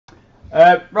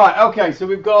Right, okay, so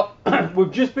we've got,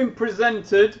 we've just been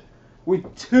presented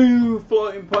with two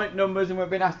floating point numbers and we've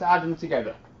been asked to add them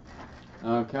together.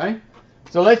 Okay,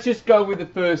 so let's just go with the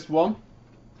first one.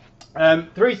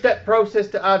 Three-step process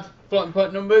to add floating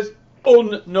point numbers: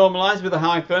 unnormalize with a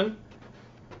hyphen,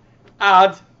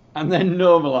 add, and then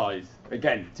normalize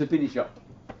again to finish up.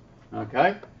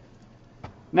 Okay,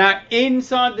 now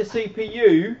inside the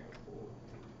CPU,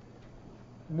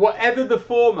 whatever the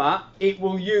format, it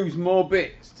will use more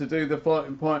bits to do the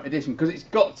floating point addition because it's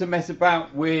got to mess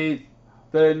about with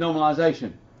the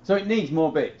normalization, so it needs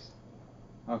more bits.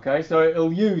 Okay, so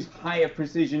it'll use higher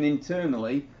precision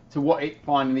internally to what it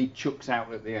finally chucks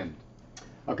out at the end.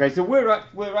 Okay, so we're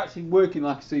actually working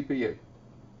like a CPU.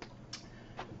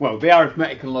 Well, the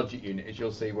arithmetic and logic unit, as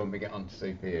you'll see when we get onto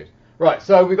CPUs. Right,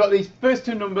 so we've got these first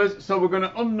two numbers, so we're going to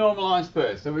unnormalize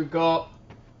first. So we've got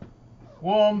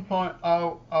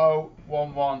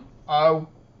 1.00110,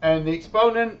 and the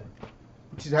exponent,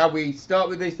 which is how we start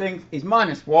with these things, is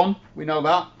 -1. We know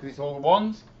that because it's all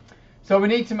ones. So we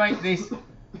need to make this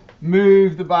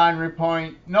move the binary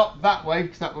point, not that way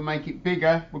because that will make it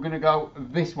bigger. We're going to go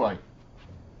this way.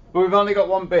 But we've only got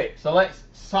one bit, so let's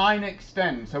sign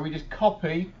extend. So we just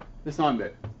copy the sign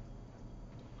bit.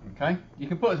 Okay, you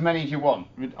can put as many as you want.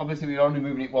 Obviously we're only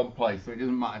moving it one place, so it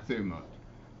doesn't matter too much.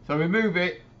 So we move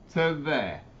it to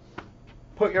there.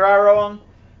 Put your arrow on.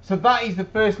 So that is the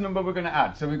first number we're going to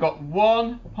add. So we've got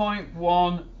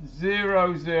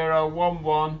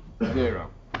 1.100110.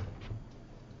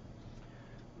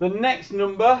 The next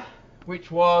number,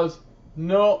 which was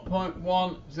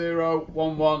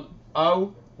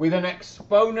 0.10110, with an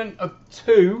exponent of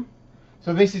 2.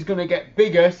 So this is going to get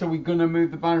bigger, so we're going to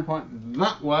move the binary point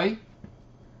that way.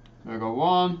 So we go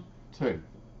 1, 2.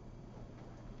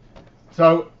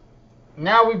 So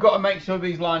now we've got to make sure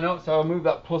these line up, so I'll move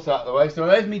that plus out of the way. So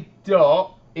there's my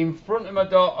dot. In front of my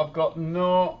dot, I've got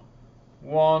 0,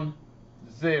 1,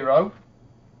 0.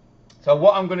 So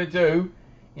what I'm going to do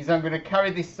is I'm going to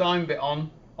carry this sign bit on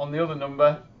the other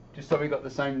number, just so we've got the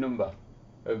same number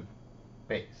of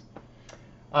bits.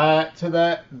 To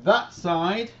that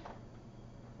side,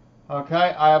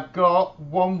 okay, I have got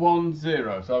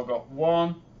 110. So I've got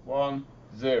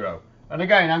 110. And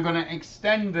again, I'm going to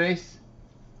extend this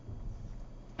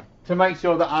to make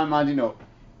sure that I'm adding up.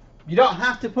 You don't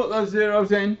have to put those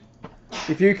zeros in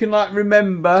if you can like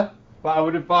remember, but I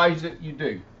would advise that you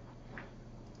do.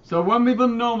 So when we've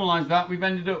unnormalized that, we've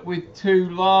ended up with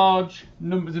two large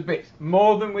numbers of bits,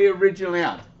 more than we originally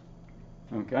had.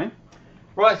 Okay,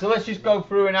 right, so let's just go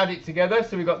through and add it together.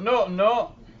 So we've got 0 and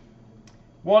 0,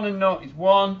 1 and 0 is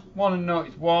 1, 1 and 0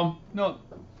 is 1, 0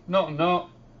 and 0,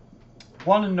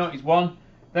 1 and 0 is 1.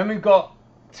 Then we've got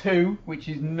 2, which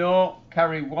is 0,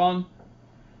 carry 1.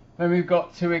 Then we've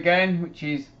got 2 again, which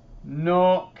is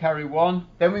 0, carry 1.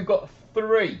 Then we've got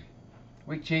 3,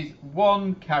 which is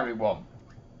 1, carry 1.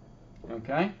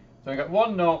 Okay, so we've got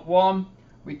 1, 0, 1,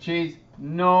 which is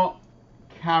 0,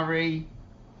 carry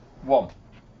 1.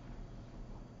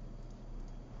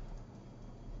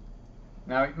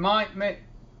 Now it might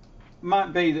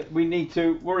be that we need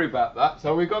to worry about that,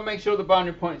 so we've got to make sure the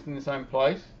binary point's in the same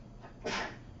place.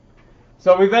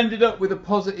 So we've ended up with a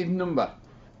positive number,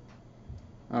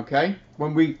 okay,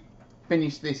 when we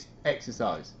finish this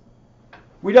exercise.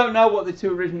 We don't know what the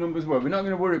two original numbers were. We're not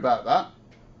going to worry about that,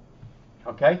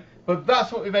 okay, but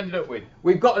that's what we've ended up with.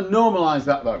 We've got to normalize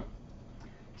that though.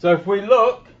 So if we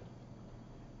look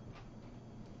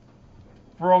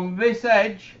from this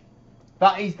edge,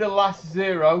 that is the last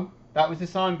 0. That was the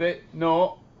sign bit,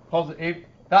 0, positive.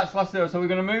 That's last 0. So we're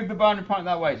going to move the binary point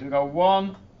that way. So we go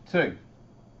 1, 2.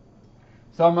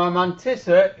 So my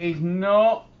mantissa is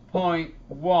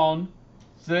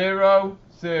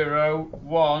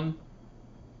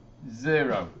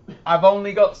 0.10010. I've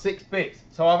only got 6 bits.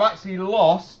 So I've actually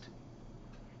lost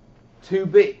 2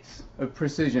 bits of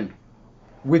precision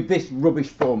with this rubbish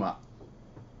format.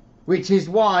 Which is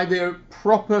why the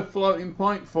proper floating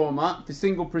point format for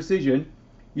single precision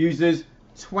uses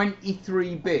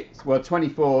 23 bits. Well,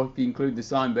 24 if you include the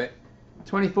sign bit.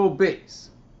 24 bits.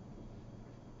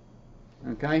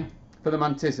 Okay, for the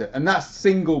mantissa. And that's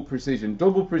single precision.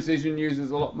 Double precision uses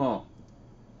a lot more.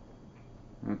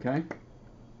 Okay.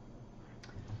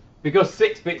 Because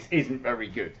 6 bits isn't very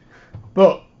good.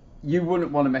 But you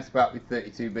wouldn't want to mess about with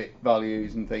 32-bit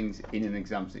values and things in an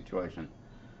exam situation.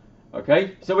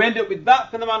 Okay, so we end up with that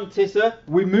for the mantissa.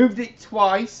 We moved it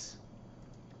twice.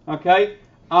 Okay,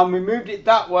 and we moved it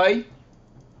that way.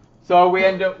 So we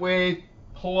end up with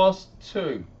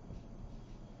 +2.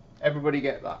 Everybody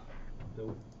get that?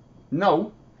 No.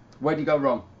 No? Where'd you go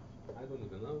wrong? I don't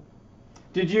even know.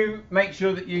 Did you make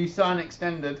sure that you sign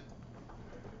extended?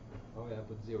 Yeah, I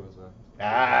put 0 as well.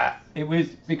 It was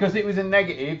because it was a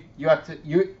negative. You had to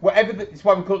whatever. That's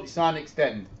why we call it sign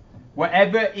extend.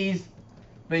 Whatever is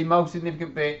the most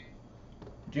significant bit,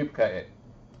 duplicate it.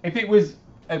 If it was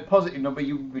a positive number,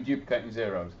 you would be duplicating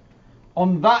zeros.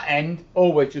 On that end,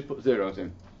 always just put zeros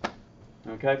in.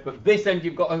 Okay, but this end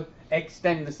you've got to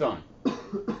extend the sign.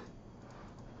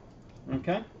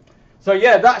 Okay, so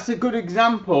yeah, that's a good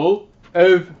example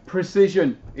of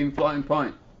precision in floating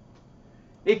point.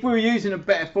 If we were using a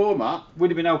better format,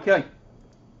 would have been okay.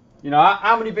 You know,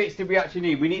 how many bits did we actually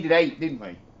need? We needed 8, didn't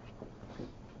we?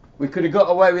 We could have got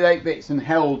away with 8 bits and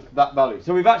held that value.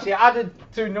 So we've actually added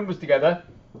 2 numbers together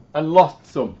and lost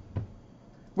some,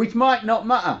 which might not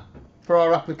matter for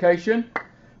our application.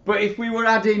 But if we were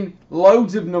adding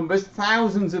loads of numbers,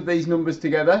 thousands of these numbers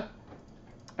together,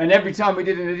 and every time we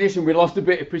did an addition we lost a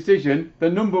bit of precision, the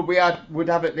number we would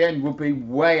have at the end would be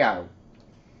way out.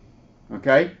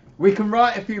 Okay? We can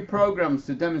write a few programs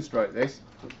to demonstrate this,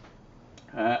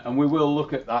 and we will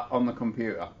look at that on the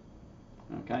computer.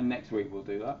 Okay, next week we'll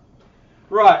do that.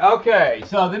 Right, okay,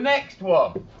 so the next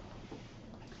one.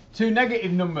 2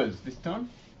 negative numbers this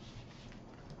time.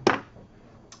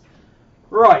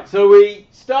 Right, so we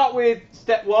start with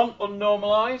step 1,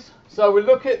 unnormalise. So we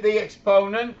look at the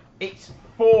exponent, it's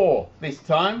 4 this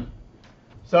time.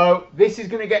 So this is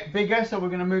going to get bigger, so we're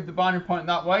going to move the binary point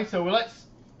that way. So let's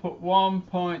put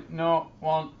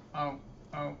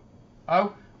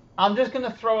 1.0100. I'm just going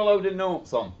to throw a load of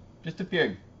noughts on, just a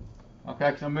few. Okay,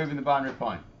 because I'm moving the binary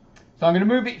point. So I'm going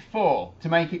to move it 4 to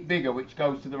make it bigger, which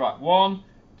goes to the right. 1,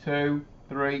 2,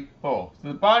 3, 4. So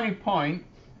the binary point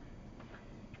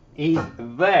is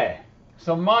there.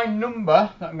 So my number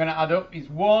that I'm going to add up is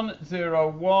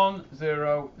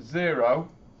 10100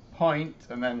 point,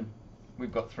 and then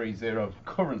we've got 3 zeros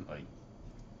currently.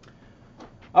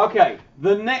 Okay,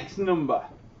 the next number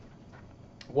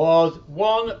was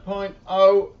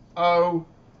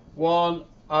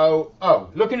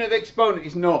 1.00100. Looking at the exponent,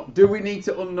 it's not. Do we need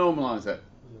to unnormalise it?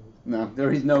 No,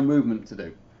 there is no movement to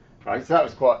do. Right, so that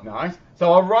was quite nice.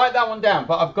 So I'll write that one down,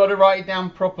 but I've got to write it down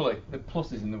properly. The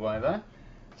plus is in the way there.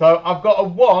 So I've got a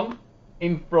 1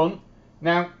 in front.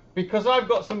 Now, because I've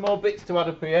got some more bits to add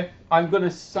up here, I'm going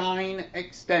to sign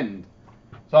extend.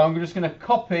 So I'm just going to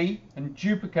copy and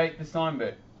duplicate the sign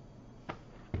bit.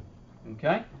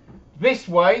 Okay. This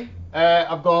way,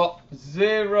 I've got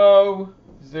 0,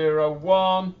 0,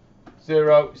 1,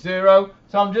 0, 0.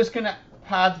 So I'm just going to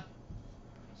pad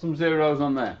some zeros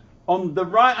on there. On the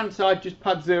right hand side, just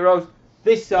pad zeros.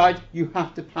 This side, you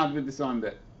have to pad with the sign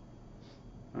bit.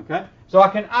 Okay, so I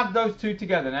can add those 2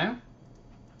 together now.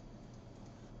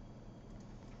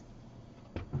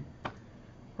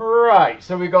 Right,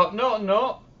 so we got 0 and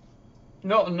 0,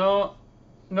 0 and 0,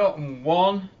 0 and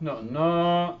 1, 0 and 0,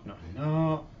 0 and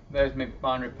 0. There's my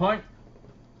binary point.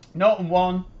 0 and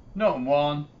 1, 0 and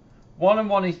 1. 1 and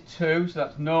 1 is 2, so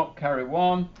that's 0 carry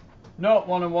 1. 0,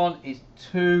 1 and 1 is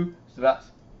 2, so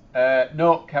that's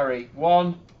 0 carry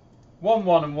 1. 1,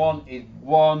 1 and 1 is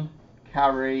 1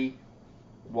 carry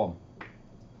 1.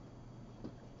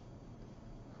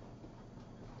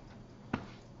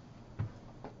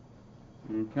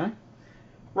 Okay.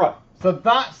 Right, so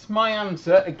that's my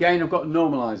answer. Again, I've got to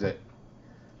normalise it.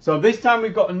 So this time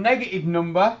we've got a negative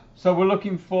number, so we're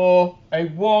looking for a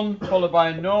 1 followed by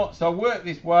a 0. So I'll work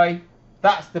this way.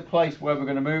 That's the place where we're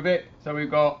going to move it. So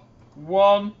we've got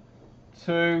 1,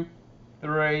 2,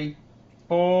 3,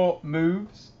 4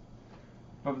 moves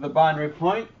of the binary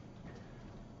point.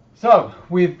 So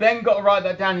we've then got to write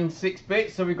that down in 6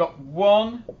 bits. So we've got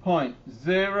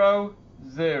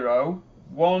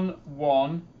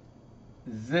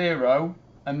 1.00110,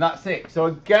 and that's it. So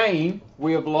again,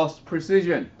 we have lost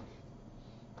precision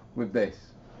with this.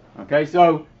 Okay,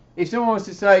 so if someone was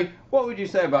to say, what would you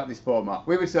say about this format?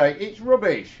 We would say, it's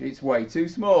rubbish, it's way too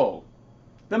small.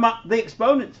 The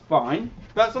exponent's fine,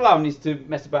 that's allowing us to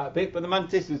mess about a bit, but the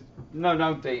mantissa,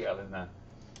 no detail in there.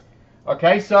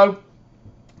 Okay, so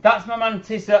that's my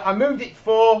mantissa. I moved it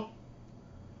 4.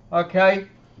 Okay,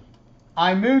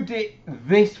 I moved it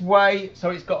this way, so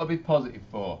it's got to be positive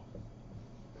 4.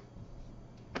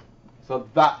 So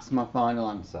that's my final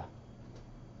answer.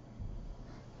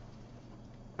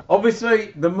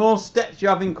 Obviously, the more steps you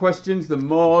have in questions, the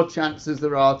more chances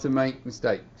there are to make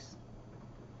mistakes.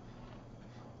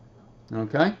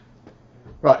 Okay?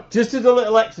 Right, just as a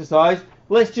little exercise,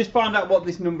 let's just find out what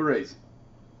this number is.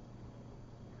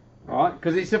 Alright,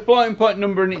 because it's a floating point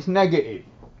number and it's negative.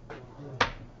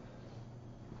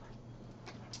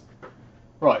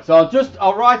 Right, so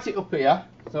I'll write it up here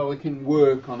so we can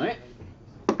work on it.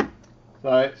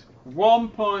 So it's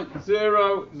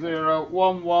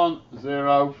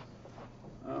 1.00110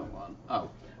 010.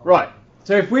 Right,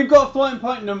 so if we've got a floating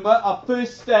point number, our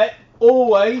first step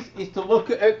always is to look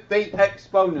at the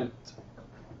exponent.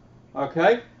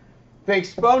 Okay? The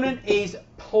exponent is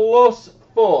plus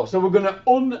 4. So we're going to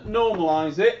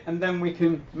unnormalise it and then we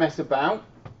can mess about.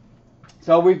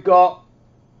 So we've got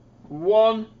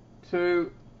 1,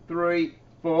 2, 3,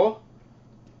 4.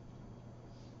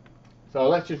 So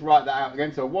let's just write that out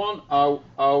again. So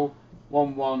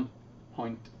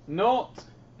 10011.0.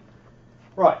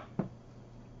 Right.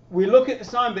 We look at the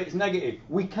sign bit, it's negative.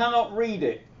 We cannot read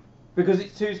it because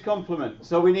it's 2's complement.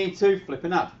 So we need to flip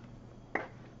and add.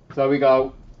 So we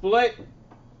go flip,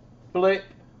 flip,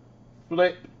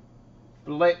 flip,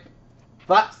 flip.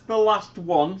 That's the last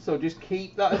one, so just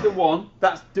keep that as a 1.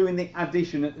 That's doing the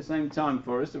addition at the same time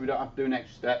for us, so we don't have to do an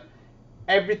extra step.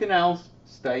 Everything else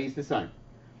stays the same.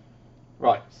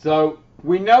 Right, so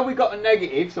we know we got a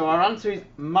negative, so our answer is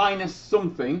minus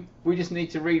something. We just need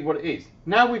to read what it is.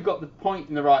 Now we've got the point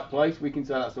in the right place, we can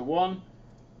say that's a 1,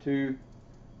 2,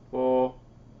 4,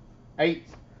 8.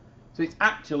 So it's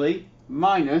actually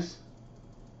minus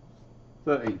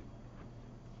 13.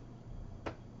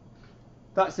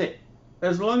 That's it.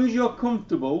 As long as you're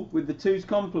comfortable with the 2's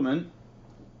complement,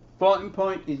 floating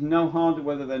point is no harder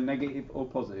whether they're negative or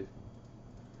positive.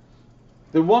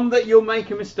 The one that you'll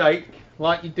make a mistake,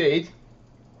 like you did,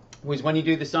 was when you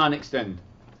do the sign extend.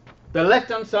 The left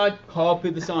hand side,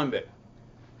 copy the sign bit.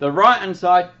 The right hand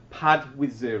side, pad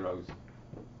with zeros.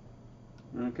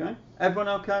 Okay? Everyone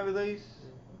okay with these?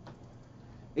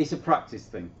 It's a practice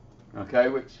thing. Okay,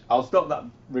 which I'll stop that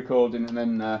recording and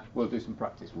then we'll do some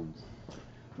practice ones.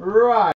 Right.